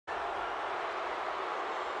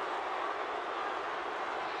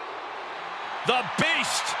The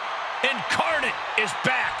Beast incarnate is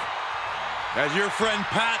back. As your friend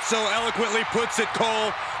Pat so eloquently puts it,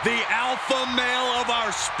 Cole, the alpha male of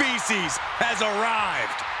our species has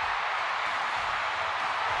arrived.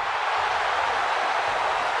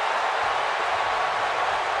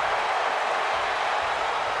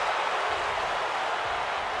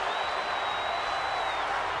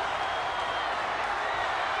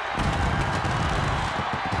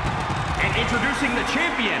 Introducing the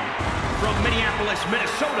champion from Minneapolis,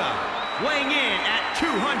 Minnesota, weighing in at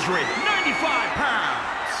 295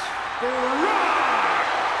 pounds, Brock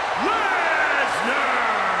Lesnar!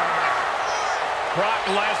 Brock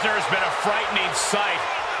Lesnar has been a frightening sight,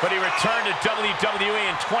 but he returned to WWE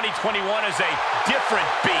in 2021 as a different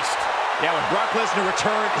beast. Yeah, when Brock Lesnar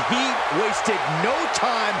returned, he wasted no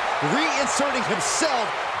time reinserting himself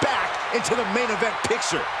back into the main event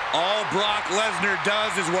picture. All Brock Lesnar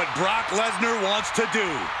does is what Brock Lesnar wants to do.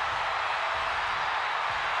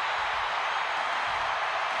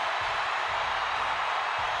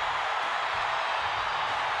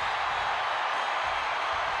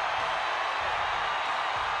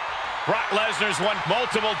 Brock Lesnar's won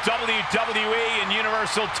multiple WWE and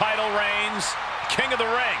Universal title reigns, King of the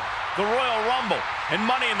Ring, the Royal Rumble, and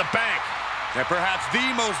Money in the Bank. And perhaps the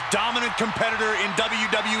most dominant competitor in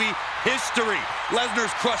WWE history.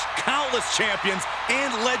 Lesnar's crushed countless champions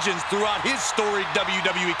and legends throughout his storied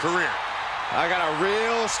WWE career. I got a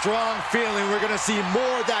real strong feeling we're going to see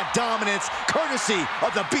more of that dominance, courtesy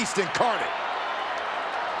of the Beast Incarnate.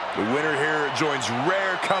 The winner here joins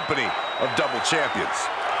rare company of double champions.